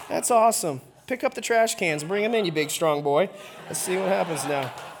that's awesome. Pick up the trash cans and bring them in, you big, strong boy. Let's see what happens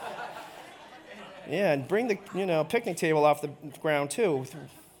now. Yeah, and bring the picnic table off the ground too.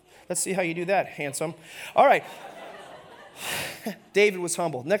 Let's see how you do that, handsome. All right. David was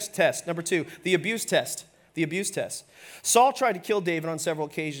humble. Next test, number 2, the abuse test. The abuse test. Saul tried to kill David on several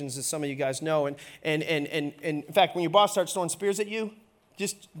occasions, as some of you guys know. And in fact, when your boss starts throwing spears at you,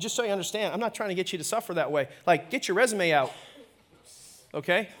 just so you understand, I'm not trying to get you to suffer that way. Like, get your resume out.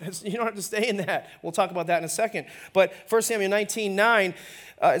 Okay? You don't have to stay in that. We'll talk about that in a second. But 1 Samuel 19:9,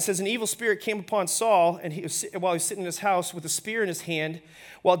 it says, an evil spirit came upon Saul, and while he was sitting in his house with a spear in his hand.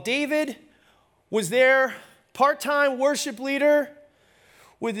 While David was there, part-time worship leader,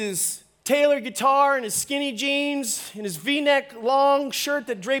 with his Taylor guitar and his skinny jeans and his V-neck long shirt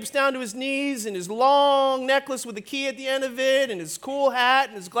that drapes down to his knees and his long necklace with a key at the end of it and his cool hat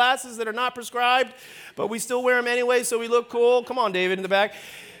and his glasses that are not prescribed, but we still wear them anyway, so we look cool. Come on, David, in the back.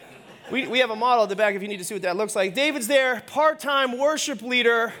 We have a model at the back if you need to see what that looks like. David's there, part-time worship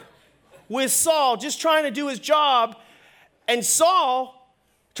leader with Saul, just trying to do his job, and Saul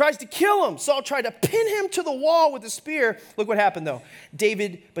tries to kill him. Saul tried to pin him to the wall with a spear. Look what happened, though.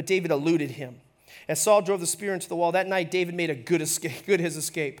 David eluded him. As Saul drove the spear into the wall, that night David made a good his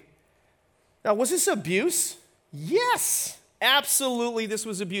escape. Now, was this abuse? Yes, absolutely this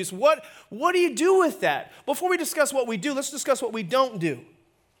was abuse. What do you do with that? Before we discuss what we do, let's discuss what we don't do.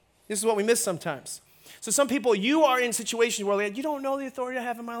 This is what we miss sometimes. So some people, you are in situations where you don't know the authority I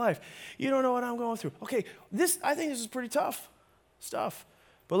have in my life. You don't know what I'm going through. Okay, I think this is pretty tough stuff.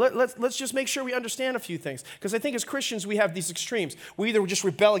 But let's just make sure we understand a few things. Because I think as Christians, we have these extremes. We either just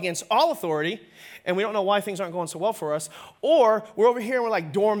rebel against all authority, and we don't know why things aren't going so well for us, or we're over here and we're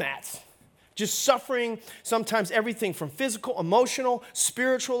like doormats, just suffering sometimes everything from physical, emotional,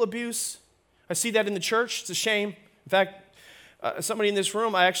 spiritual abuse. I see that in the church. It's a shame. In fact, somebody in this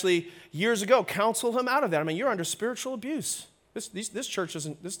room, I actually, years ago, counseled him out of that. I mean, you're under spiritual abuse. This church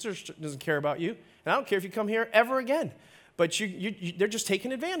doesn't care about you. And I don't care if you come here ever again. But they're just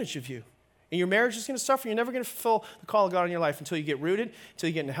taking advantage of you. And your marriage is going to suffer. You're never going to fulfill the call of God in your life until you get rooted, until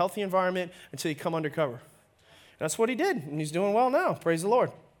you get in a healthy environment, until you come undercover. And that's what he did, and he's doing well now. Praise the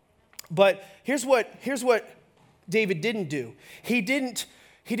Lord. But here's what David didn't do. He didn't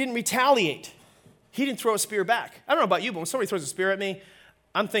retaliate. He didn't throw a spear back. I don't know about you, but when somebody throws a spear at me,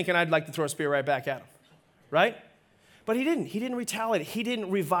 I'm thinking I'd like to throw a spear right back at him. Right? But he didn't. He didn't retaliate. He didn't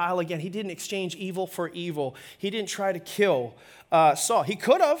revile again. He didn't exchange evil for evil. He didn't try to kill Saul. He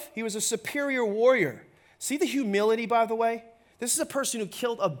could have. He was a superior warrior. See the humility, by the way? This is a person who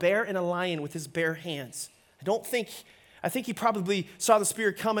killed a bear and a lion with his bare hands. I think he probably saw the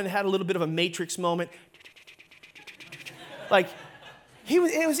spear coming and had a little bit of a Matrix moment. Like,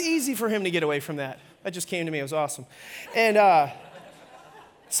 it was easy for him to get away from that. That just came to me. It was awesome. And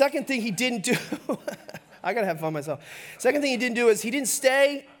second thing he didn't do... I got to have fun myself. Second thing he didn't do is he didn't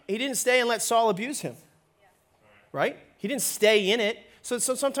stay and let Saul abuse him. Right? He didn't stay in it. So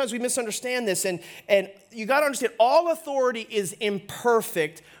sometimes we misunderstand this, and you got to understand, all authority is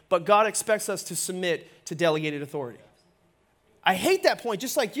imperfect, but God expects us to submit to delegated authority. I hate that point,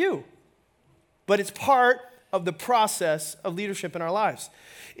 just like you, but it's part of the process of leadership in our lives.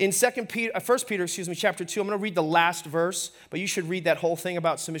 In 1 Peter, chapter 2, I'm going to read the last verse, but you should read that whole thing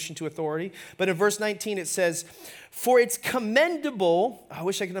about submission to authority. But in verse 19, it says, "For it's commendable," I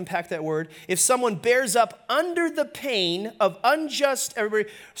wish I could unpack that word, "if someone bears up under the pain of unjust," everybody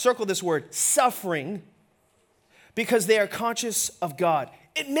circle this word, "suffering, because they are conscious of God."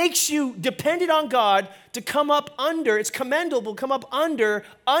 It makes you dependent on God to come up under, it's commendable, come up under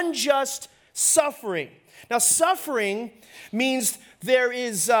unjust suffering. Now, suffering means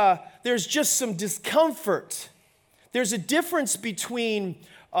there's just some discomfort. There's a difference between,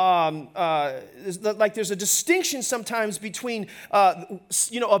 there's a distinction sometimes between,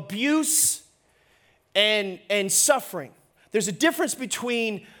 abuse and suffering. There's a difference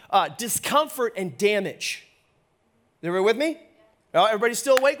between discomfort and damage. Everybody with me? Everybody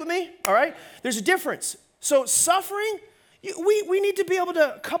still awake with me? All right? There's a difference. So suffering, we need to be able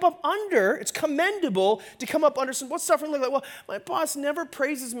to come up under. It's commendable to come up under some. What's suffering look like? Well, my boss never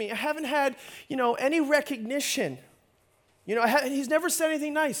praises me. I haven't had, any recognition. He's never said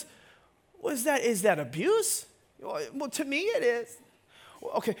anything nice. What is that? Is that abuse? Well, to me it is.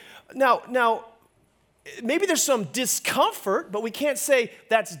 Okay. Now, maybe there's some discomfort, but we can't say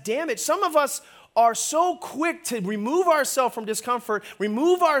that's damage. Some of us are so quick to remove ourselves from discomfort,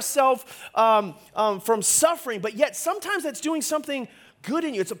 remove ourselves from suffering, but yet sometimes that's doing something good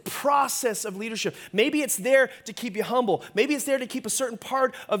in you. It's a process of leadership. Maybe it's there to keep you humble. Maybe it's there to keep a certain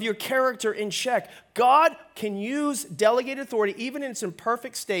part of your character in check. God can use delegated authority, even in its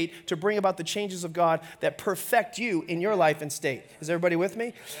imperfect state, to bring about the changes of God that perfect you in your life and state. Is everybody with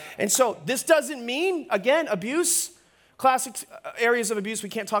me? And so this doesn't mean, again, abuse. Classic areas of abuse, we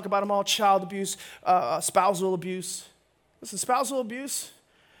can't talk about them all. Child abuse, spousal abuse. Listen, spousal abuse,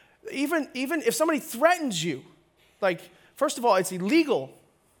 even if somebody threatens you, first of all, it's illegal.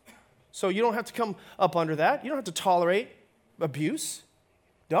 So you don't have to come up under that. You don't have to tolerate abuse.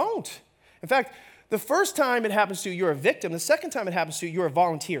 Don't. In fact, the first time it happens to you, you're a victim. The second time it happens to you, you're a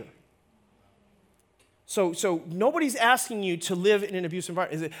volunteer. So nobody's asking you to live in an abusive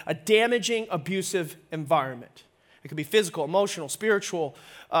environment. It's a damaging, abusive environment. It could be physical, emotional, spiritual,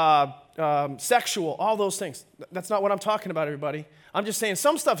 sexual, all those things. That's not what I'm talking about, everybody. I'm just saying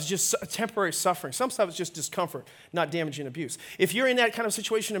some stuff is just temporary suffering. Some stuff is just discomfort, not damage and abuse. If you're in that kind of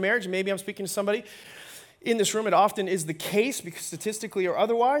situation in marriage, and maybe I'm speaking to somebody in this room, it often is the case, because statistically or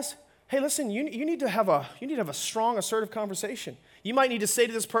otherwise, hey, listen, you need to have a strong, assertive conversation. You might need to say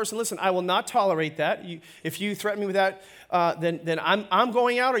to this person, listen, I will not tolerate that. If you threaten me with that, then I'm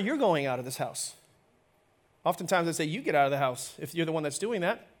going out, or you're going out of this house. Oftentimes I say, you get out of the house if you're the one that's doing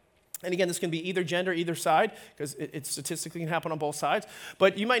that. And again, this can be either gender, either side, because it statistically can happen on both sides.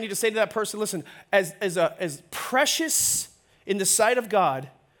 But you might need to say to that person, listen, as precious in the sight of God,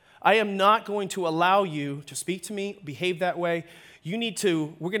 I am not going to allow you to speak to me, behave that way. We're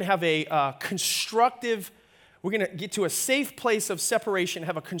going to have a constructive, we're going to get to a safe place of separation,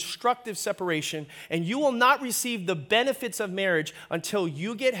 have a constructive separation, and you will not receive the benefits of marriage until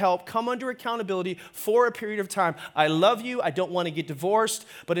you get help, come under accountability for a period of time. I love you. I don't want to get divorced,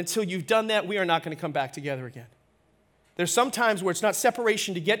 but until you've done that, we are not going to come back together again. There's some times where it's not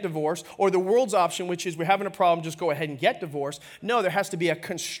separation to get divorced, or the world's option, which is we're having a problem, just go ahead and get divorced. No, there has to be a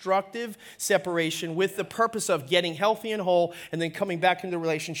constructive separation with the purpose of getting healthy and whole, and then coming back into the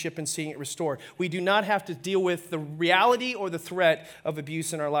relationship and seeing it restored. We do not have to deal with the reality or the threat of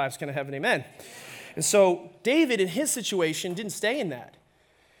abuse in our lives. Can I have an amen? And so David, in his situation, didn't stay in that.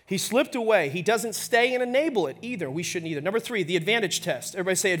 He slipped away. He doesn't stay and enable it either. We shouldn't either. Number 3, the advantage test.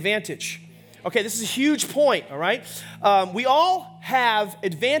 Everybody say advantage. Okay, this is a huge point, all right? We all have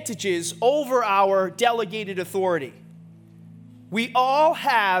advantages over our delegated authority. You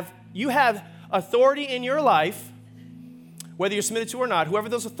have authority in your life, whether you're submitted to or not, whoever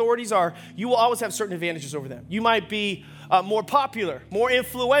those authorities are, you will always have certain advantages over them. You might be more popular, more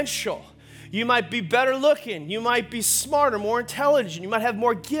influential. You might be better looking. You might be smarter, more intelligent. You might have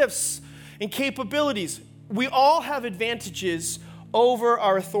more gifts and capabilities. We all have advantages over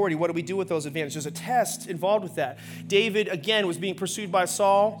our authority. What do we do with those advantages? There's a test involved with that. David, again, was being pursued by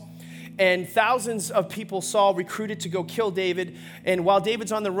Saul, and thousands of people Saul recruited to go kill David. And while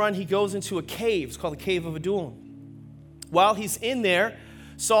David's on the run, he goes into a cave. It's called the Cave of Adullam. While he's in there,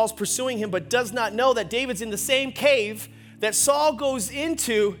 Saul's pursuing him, but does not know that David's in the same cave that Saul goes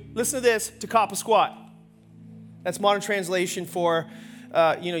into, listen to this, to cop a squat. That's modern translation for,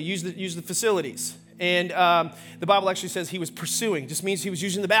 use the facilities. And the Bible actually says he was pursuing, just means he was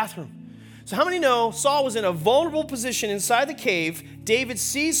using the bathroom. So how many know Saul was in a vulnerable position inside the cave? David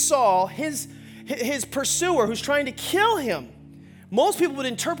sees Saul, his pursuer, who's trying to kill him. Most people would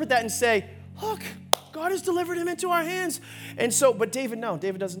interpret that and say, look, God has delivered him into our hands. And so, but David, no,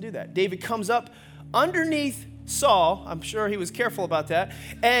 David doesn't do that. David comes up underneath Saul. I'm sure he was careful about that.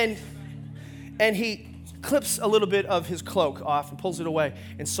 And he clips a little bit of his cloak off and pulls it away.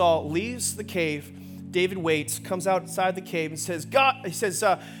 And Saul leaves the cave. David waits, comes outside the cave and says,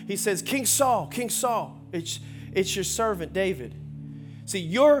 he says, King Saul, it's your servant David. See,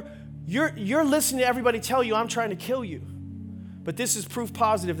 you're listening to everybody tell you I'm trying to kill you. But this is proof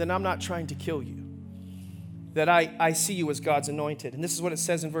positive that I'm not trying to kill you. That I see you as God's anointed. And this is what it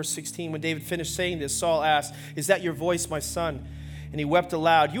says in verse 16. When David finished saying this, Saul asked, is that your voice, my son? And he wept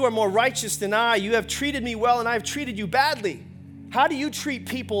aloud. You are more righteous than I. You have treated me well, and I have treated you badly. How do you treat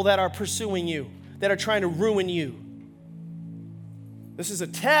people that are pursuing you, that are trying to ruin you? This is a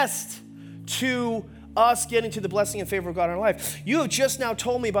test to us getting to the blessing and favor of God in our life. You have just now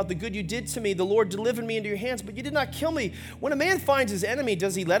told me about the good you did to me. The Lord delivered me into your hands, but you did not kill me. When a man finds his enemy,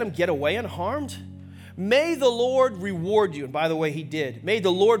 does he let him get away unharmed? May the Lord reward you. And by the way, he did. May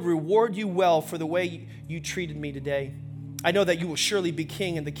the Lord reward you well for the way you treated me today. I know that you will surely be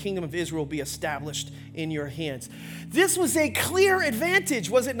king, and the kingdom of Israel will be established in your hands. This was a clear advantage,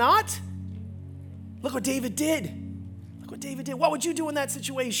 was it not? Look what David did. Look what David did. What would you do in that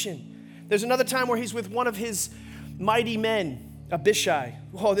situation? There's another time where he's with one of his mighty men, Abishai.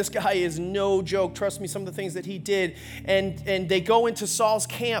 Oh, this guy is no joke. Trust me, some of the things that he did. And they go into Saul's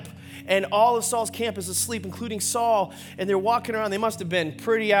camp, and all of Saul's camp is asleep, including Saul. And they're walking around. They must have been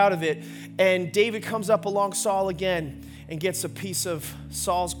pretty out of it. And David comes up along Saul again and gets a piece of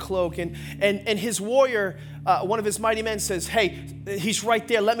Saul's cloak. And his warrior, one of his mighty men says, hey, he's right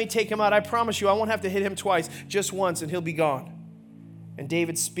there. Let me take him out. I promise you, I won't have to hit him twice, just once, and he'll be gone. And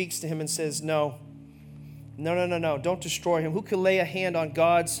David speaks to him and says, No. Don't destroy him. Who can lay a hand on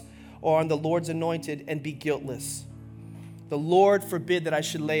God's or on the Lord's anointed and be guiltless? The Lord forbid that I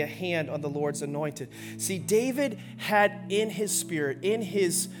should lay a hand on the Lord's anointed. See, David had in his spirit, in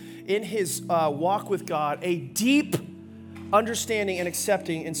his walk with God, a deep understanding and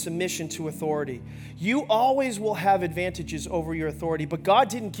accepting and submission to authority. You always will have advantages over your authority, but God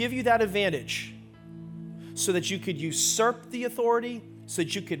didn't give you that advantage so that you could usurp the authority, so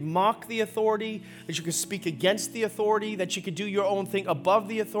that you could mock the authority, that you could speak against the authority, that you could do your own thing above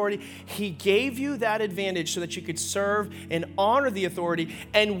the authority. He gave you that advantage so that you could serve and honor the authority.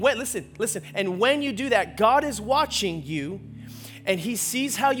 And when you do that, God is watching you, and he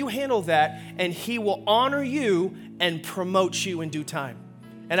sees how you handle that, and he will honor you and promote you in due time.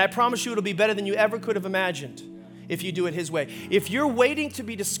 And I promise you it'll be better than you ever could have imagined if you do it his way. If you're waiting to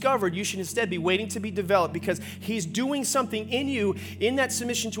be discovered, you should instead be waiting to be developed, because he's doing something in you in that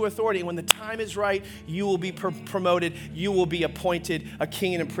submission to authority. And when the time is right, you will be promoted. You will be appointed a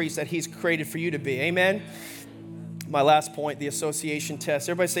king and a priest that he's created for you to be. Amen? My last point, the association test.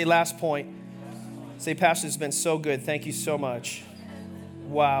 Everybody say last point. Say, Pastor, it's been so good. Thank you so much.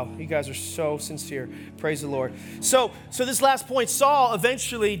 Wow, you guys are so sincere. Praise the Lord. So this last point, Saul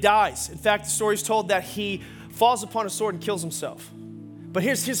eventually dies. In fact, the story is told that he falls upon a sword and kills himself. But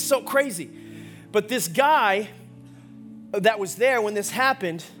here's so crazy. But this guy that was there when this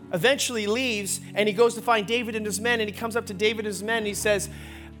happened eventually leaves, and he goes to find David and his men, and he comes up to David and his men, and he says,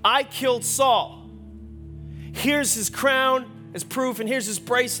 I killed Saul. Here's his crown as proof, and here's his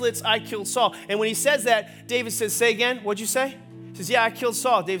bracelets. I killed Saul. And when he says that, David says, say again, what'd you say? He says, yeah, I killed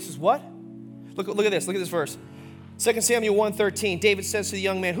Saul. David says, what? Look at this. Look at this verse. 2 Samuel 1:13. David says to the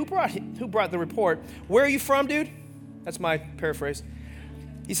young man, who brought the report? Where are you from, dude? That's my paraphrase.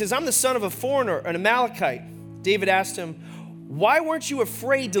 He says, I'm the son of a foreigner, an Amalekite. David asked him, why weren't you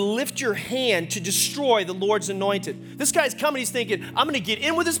afraid to lift your hand to destroy the Lord's anointed? This guy's coming, he's thinking, I'm going to get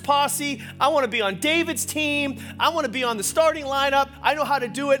in with his posse. I want to be on David's team. I want to be on the starting lineup. I know how to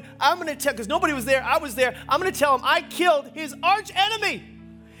do it. I'm going to tell, because nobody was there, I was there. I'm going to tell him I killed his arch enemy.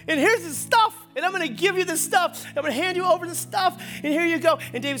 And here's his stuff. And I'm going to give you this stuff. I'm going to hand you over the stuff. And here you go.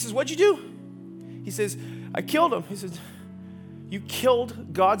 And David says, what'd you do? He says, I killed him. He says, you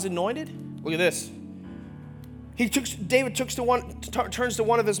killed God's anointed? Look at this. David turns to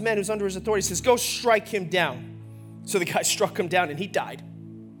one of his men who's under his authority. He says, go strike him down. So the guy struck him down and he died.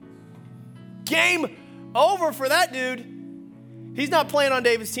 Game over for that dude. He's not playing on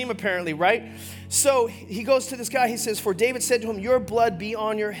David's team apparently, right? So he goes to this guy. He says, for David said to him, your blood be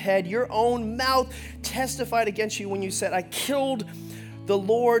on your head. Your own mouth testified against you when you said, I killed the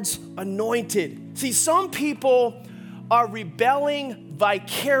Lord's anointed. See, some people are rebelling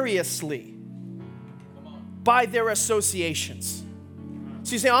vicariously by their associations.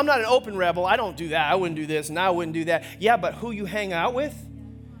 So you say, I'm not an open rebel. I don't do that. I wouldn't do this and I wouldn't do that. Yeah, but who you hang out with,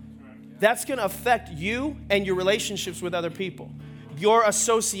 that's going to affect you and your relationships with other people. Your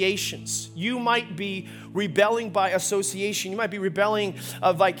associations. You might be rebelling by association. You might be rebelling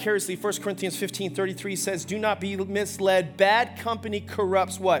vicariously. 1 Corinthians 15:33 says, do not be misled. Bad company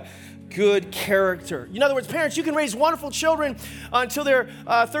corrupts what? Good character. In other words, parents, you can raise wonderful children until they're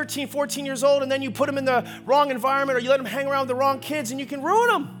 13, 14 years old, and then you put them in the wrong environment, or you let them hang around with the wrong kids, and you can ruin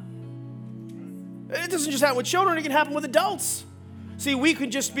them. It doesn't just happen with children. It can happen with adults. See, we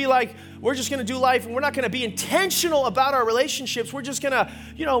could just be like, we're just going to do life, and we're not going to be intentional about our relationships. We're just going to,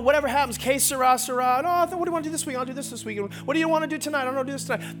 whatever happens, que sera, sera. No, what do you want to do this week? I'll do this week. What do you want to do tonight? I don't do this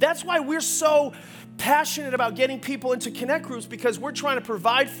tonight. That's why we're so passionate about getting people into connect groups, because we're trying to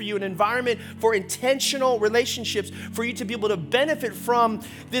provide for you an environment for intentional relationships, for you to be able to benefit from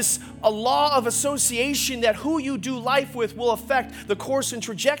a law of association, that who you do life with will affect the course and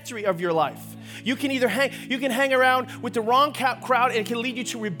trajectory of your life. You can hang around with the wrong crowd, and it can lead you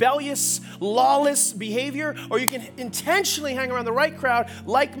to rebellious, lawless behavior, or you can intentionally hang around the right crowd,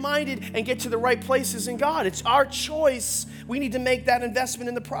 like-minded, and get to the right places in God. It's our choice. We need to make that investment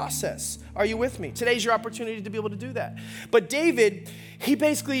in the process. Are you with me? Today's your opportunity to be able to do that. But David, he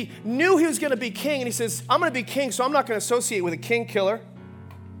basically knew he was going to be king, and he says, I'm going to be king, so I'm not going to associate with a king killer.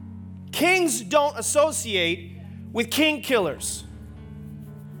 Kings don't associate with king killers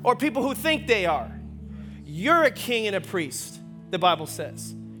or people who think they are. You're a king and a priest, the Bible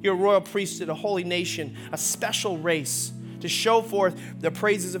says. You're a royal priesthood, a holy nation, a special race, to show forth the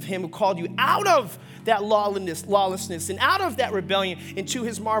praises of him who called you out of that lawlessness and out of that rebellion into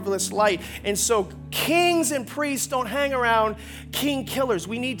his marvelous light. And so kings and priests don't hang around king killers.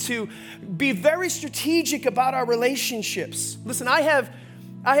 We need to be very strategic about our relationships. Listen, I have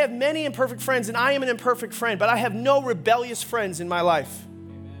many imperfect friends, and I am an imperfect friend, but I have no rebellious friends in my life.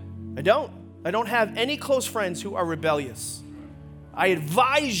 I don't have any close friends who are rebellious. I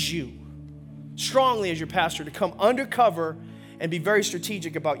advise you strongly as your pastor to come undercover and be very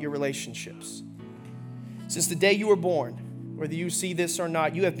strategic about your relationships. Since the day you were born, whether you see this or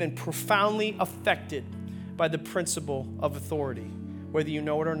not, you have been profoundly affected by the principle of authority, whether you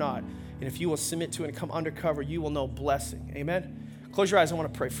know it or not. And if you will submit to it and come undercover, you will know blessing. Amen? Close your eyes. I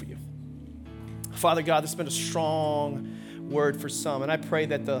want to pray for you. Father God, this has been a strong word for some, and I pray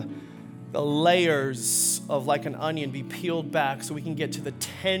that the layers of like an onion be peeled back so we can get to the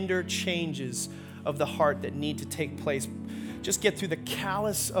tender changes of the heart that need to take place. Just get through the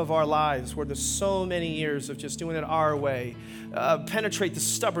callous of our lives where there's so many years of just doing it our way. Penetrate the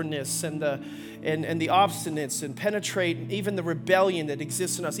stubbornness and the obstinance, and penetrate even the rebellion that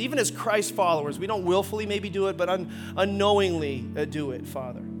exists in us. Even as Christ followers, we don't willfully maybe do it, but unknowingly do it,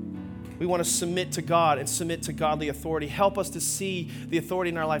 Father. We want to submit to God and submit to godly authority. Help us to see the authority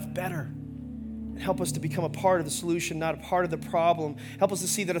in our life better. Help us to become a part of the solution, not a part of the problem. Help us to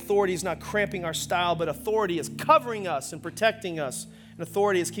see that authority is not cramping our style, but authority is covering us and protecting us. And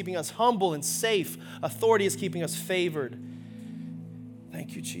authority is keeping us humble and safe. Authority is keeping us favored.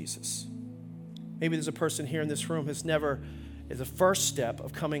 Thank you, Jesus. Maybe there's a person here in this room who's never, as a first step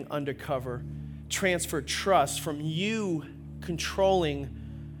of coming undercover, transferred trust from you controlling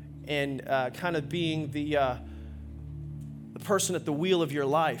and kind of being the person at the wheel of your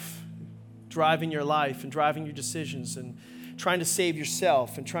life, driving your life and driving your decisions and trying to save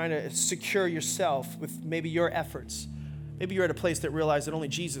yourself and trying to secure yourself with maybe your efforts. Maybe you're at a place that realizes that only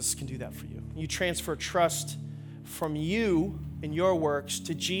Jesus can do that for you. You transfer trust from you and your works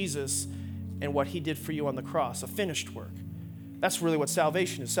to Jesus and what he did for you on the cross, a finished work. That's really what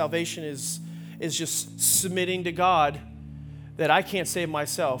salvation is. Salvation is just submitting to God that I can't save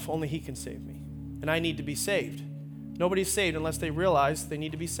myself, only he can save me. And I need to be saved. Nobody's saved unless they realize they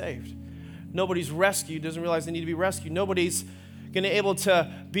need to be saved. Nobody's rescued, doesn't realize they need to be rescued. Nobody's going to be able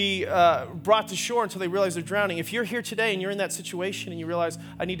to be brought to shore until they realize they're drowning. If you're here today and you're in that situation and you realize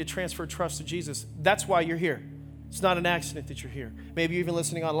I need to transfer trust to Jesus, that's why you're here. It's not an accident that you're here. Maybe you're even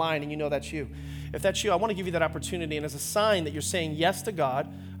listening online and you know that's you. If that's you, I want to give you that opportunity. And as a sign that you're saying yes to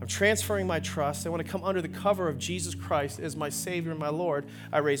God, I'm transferring my trust. I want to come under the cover of Jesus Christ as my Savior and my Lord.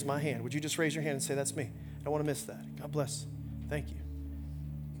 I raise my hand. Would you just raise your hand and say, that's me? I don't want to miss that. God bless. Thank you.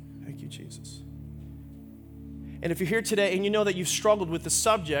 Thank you, Jesus. And if you're here today and you know that you've struggled with the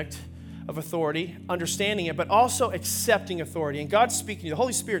subject of authority, understanding it, but also accepting authority. And God's speaking to you, the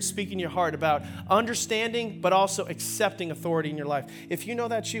Holy Spirit's speaking to your heart about understanding, but also accepting authority in your life. If you know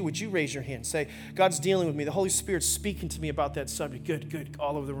that's you, would you raise your hand? Say, God's dealing with me. The Holy Spirit's speaking to me about that subject. Good, good.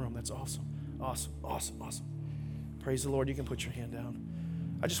 All over the room. That's awesome. Awesome, awesome, awesome. Praise the Lord. You can put your hand down.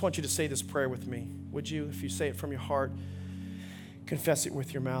 I just want you to say this prayer with me. Would you, if you say it from your heart, confess it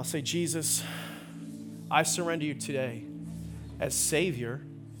with your mouth. Say, Jesus, I surrender you today as Savior,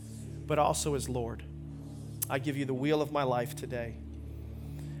 but also as Lord. I give you the wheel of my life today.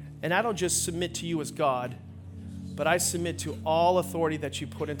 And I don't just submit to you as God, but I submit to all authority that you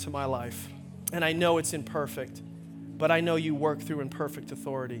put into my life. And I know it's imperfect, but I know you work through imperfect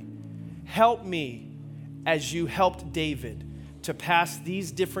authority. Help me as you helped David to pass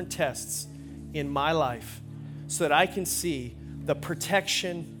these different tests in my life so that I can see the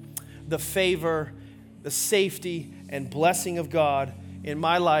protection, the favor, the safety, and blessing of God in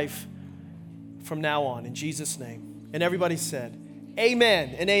my life from now on, in Jesus' name. And everybody said,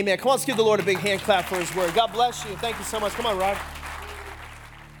 amen and amen. Come on, let's give the Lord a big hand clap for his word. God bless you. Thank you so much. Come on, Rod.